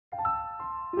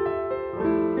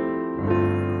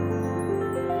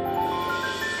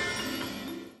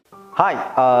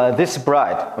Hi, this is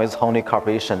Bright with Honey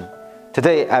Corporation.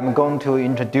 Today I'm going to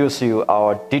introduce you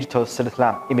our digital slit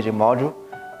lamp imaging module.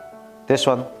 This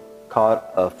one called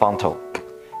PHONTO.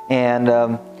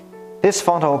 And this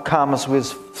PHONTO comes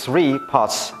with 3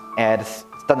 parts at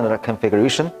standard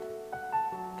configuration.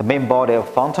 The main body of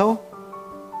PHONTO,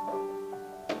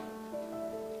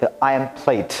 the iron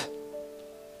plate,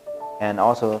 and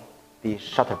also the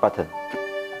shutter button.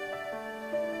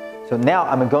 So now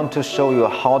I'm going to show you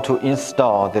how to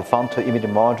install the PHONTO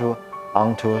imaging module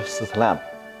onto slit lamp.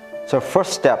 So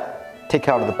first step, take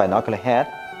out the binocular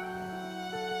head.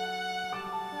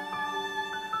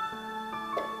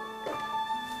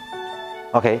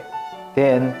 Okay,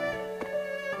 then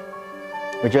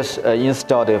we just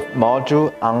install the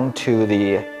module onto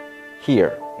the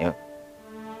here.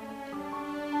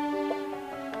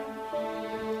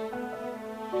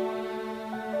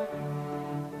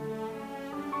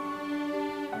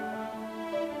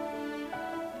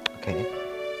 Okay,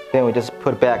 then we just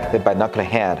put back the binocular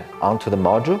head onto the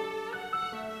module.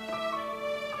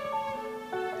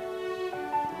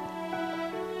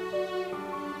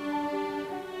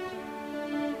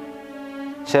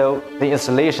 So the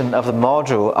installation of the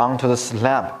module onto the slit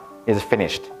lamp is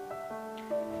finished.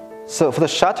 So for the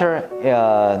shutter,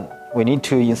 we need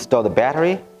to install the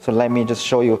battery. So let me just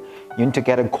show you. You need to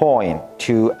get a coin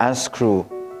to unscrew.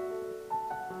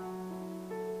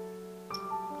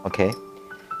 Okay.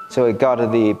 So we got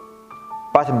the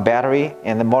button battery,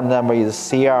 and the model number is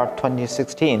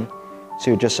CR2016.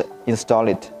 So you just install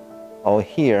it over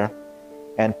here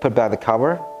and put back the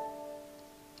cover.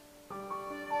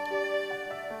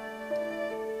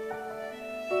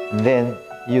 And then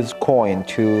use coin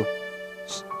to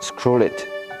screw it.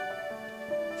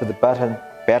 So the button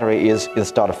battery is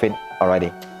installed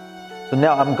already. So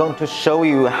now I'm going to show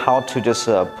you how to just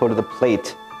put the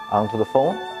plate onto the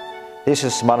phone. This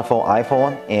is smartphone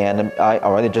iPhone, and I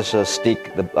already just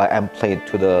stick the iron plate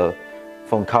to the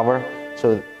phone cover.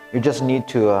 So you just need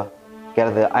to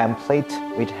get the iron plate,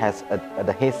 which has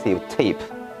adhesive tape.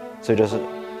 So just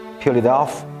peel it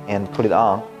off and put it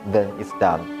on, then it's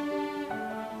done.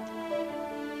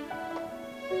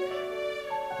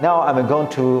 Now I'm going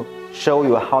to show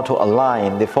you how to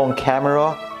align the phone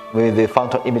camera with the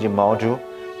PHONTO imaging module.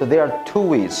 So there are 2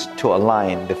 ways to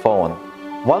align the phone.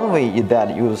 One way is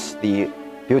that use the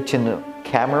built-in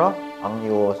camera on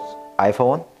your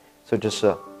iPhone. So just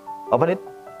open it,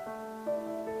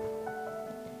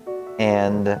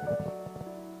 and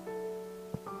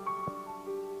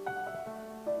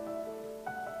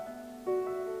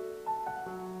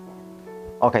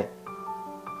okay,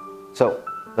 so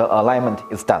the alignment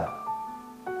is done.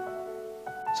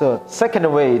 So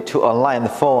second way to align the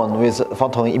phone with the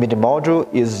PHONTO imaging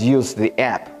module is use the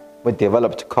app we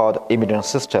developed called imaging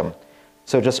system.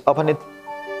 So just open it,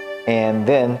 and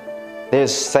then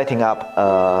there's setting up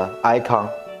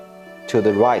icon to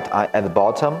the right at the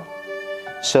bottom.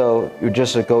 So you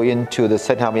just go into the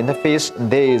setting up interface,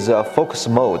 and there is a focus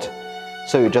mode.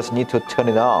 So you just need to turn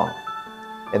it on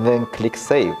and then click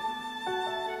save.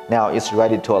 Now it's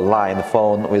ready to align the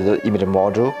phone with the imaging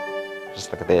module,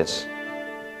 just like this.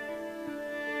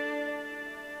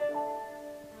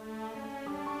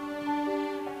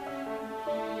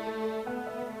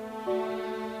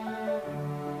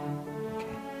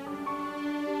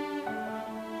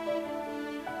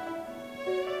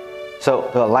 So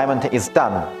the alignment is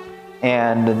done,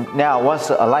 and now once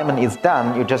the alignment is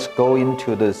done, you just go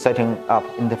into the setting up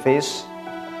interface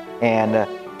and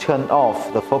turn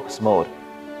off the focus mode,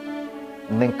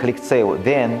 and then click save.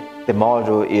 Then the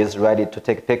module is ready to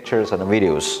take pictures and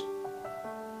videos.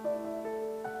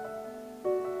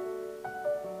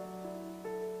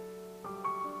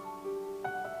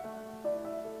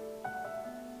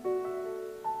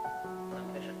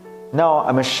 Now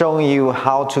I'm showing you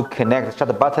how to connect the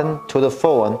shutter button to the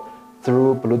phone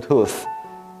through Bluetooth.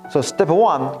 So step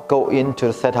 1, go into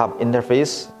the setup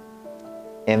interface,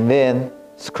 and then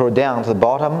scroll down to the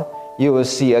bottom. You will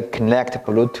see a connect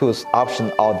Bluetooth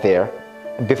option out there.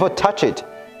 And before touch it,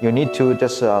 you need to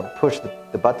just push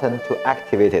the button to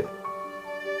activate it.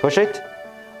 Push it.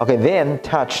 Okay, then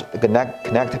touch the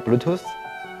connect Bluetooth.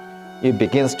 It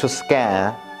begins to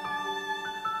scan.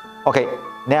 Okay.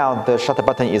 Now the shutter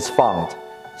button is found,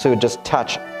 so you just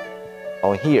touch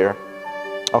over here.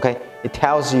 Okay, it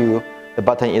tells you the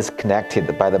button is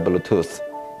connected by the Bluetooth.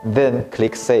 Then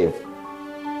click save.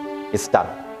 It's done.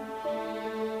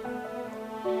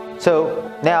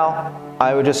 So now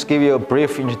I will just give you a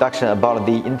brief introduction about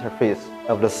the interface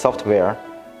of the software.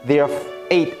 There are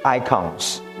 8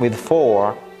 icons with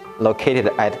 4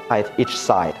 located at each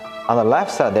side. On the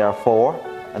left side there are 4,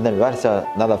 and then right side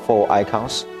another 4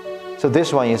 icons. So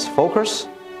this one is focus,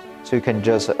 so you can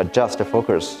just adjust the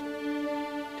focus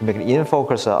to make it in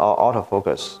focus or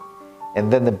autofocus.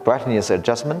 And then the brightness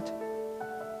adjustment,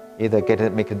 either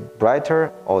make it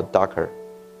brighter or darker.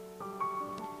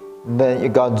 And then you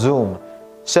got zoom.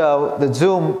 So the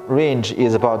zoom range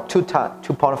is about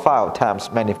 2.5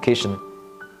 times magnification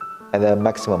at the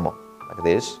maximum, like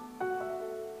this.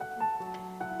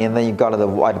 And then you got the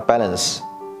white balance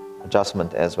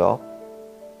adjustment as well.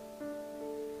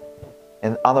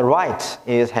 And on the right,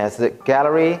 it has the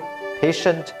gallery,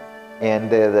 patient, and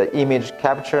the image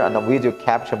capture and the video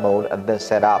capture mode, and then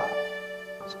set up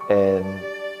in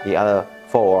the other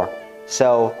 4.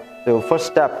 So the first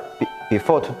step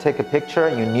before to take a picture,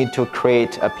 you need to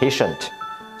create a patient.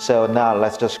 So now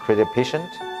let's just create a patient,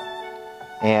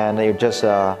 and you just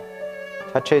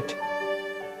touch it.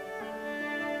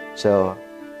 So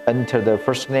enter the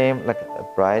first name like a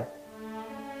bride,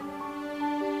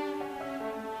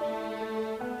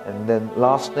 and then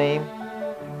last name,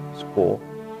 school.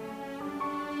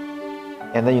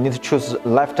 And then you need to choose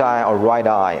left eye or right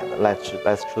eye. Let's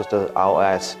choose the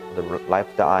ROS, the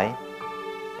left eye.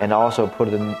 And also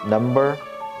put the number,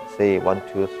 say 1,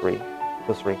 2, 3,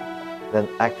 2, 3, then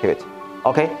activate.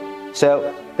 Okay,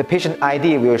 so the patient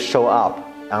ID will show up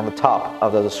on the top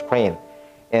of the screen.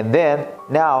 And then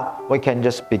now we can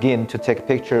just begin to take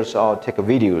pictures or take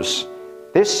videos.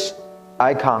 This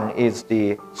icon is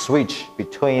the switch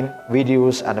between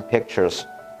videos and pictures.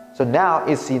 So now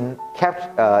it's in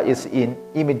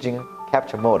imaging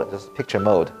capture mode, this is picture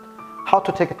mode. How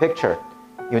to take a picture?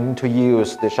 You need to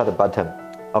use the shutter button.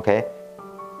 Okay.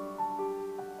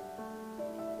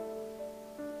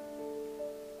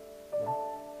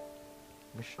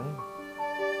 Let me show you.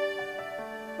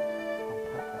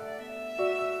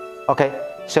 Okay,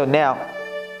 so now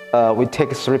we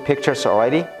take 3 pictures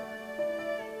already.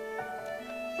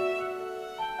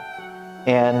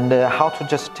 And how to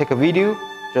just take a video?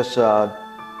 Just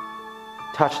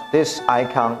touch this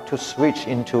icon to switch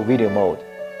into video mode.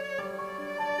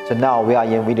 So now we are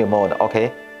in video mode.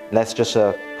 Okay, let's just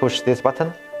push this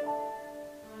button,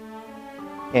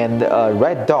 and a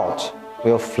red dot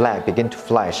will begin to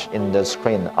flash in the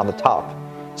screen on the top.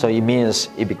 So it means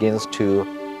it begins to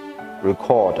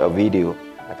record a video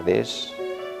like this.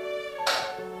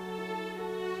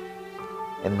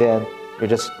 And then you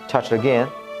just touch it again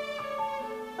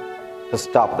to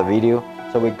stop the video.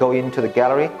 So we go into the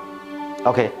gallery.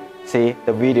 Okay, see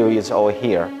the video is all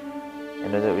here.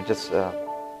 And then we just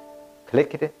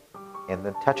click it and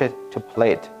then touch it to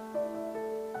play it.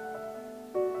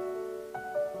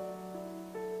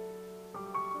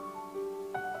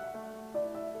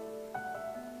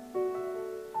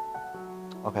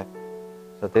 Okay,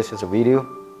 so this is a video.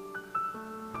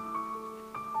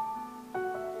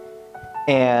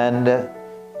 And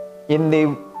in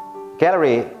the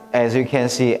gallery, as you can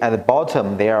see at the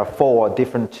bottom, there are 4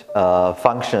 different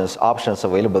options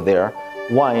available there.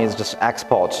 One is just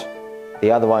export,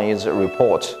 the other one is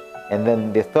report, and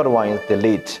then the third one is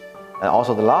delete. And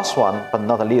also the last one, but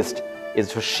not the least, is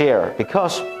to share.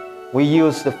 Because we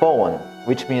use the phone,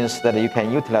 which means that you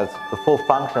can utilize the full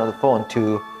function of the phone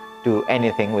to do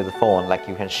anything with the phone, like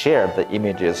you can share the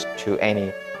images to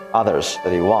any others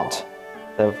that you want.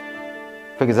 So,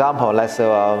 for example, let's say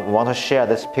want to share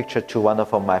this picture to one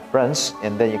of my friends,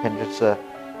 and then you can just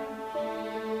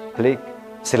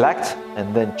select,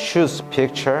 and then choose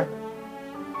picture.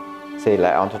 Say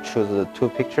like I want to choose the 2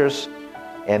 pictures,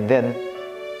 and then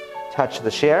touch the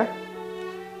share.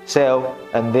 So,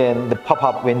 and then the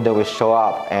pop-up window will show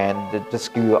up and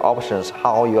just give you options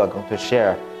how you are going to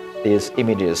share these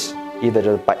images, either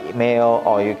just by email,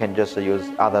 or you can just use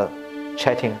other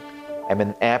chatting,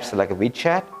 apps like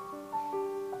WeChat.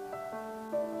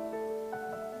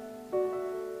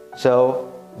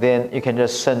 So then you can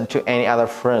just send to any other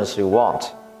friends you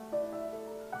want.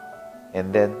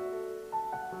 And then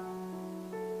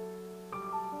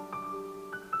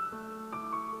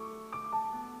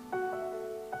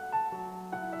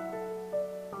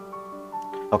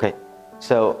okay,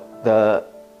 so the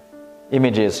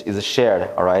images is shared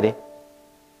already.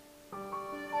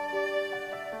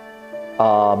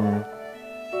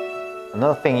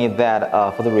 Another thing is that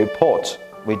for the report,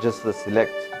 we just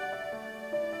select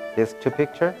these 2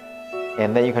 pictures,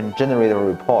 and then you can generate a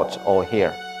report all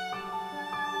here.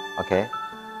 Okay,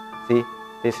 see,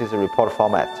 this is a report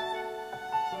format,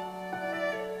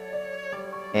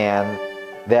 and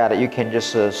that you can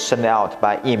just send out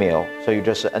by email. So you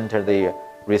just enter the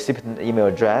recipient email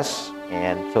address,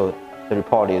 and so the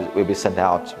report will be sent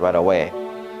out right away.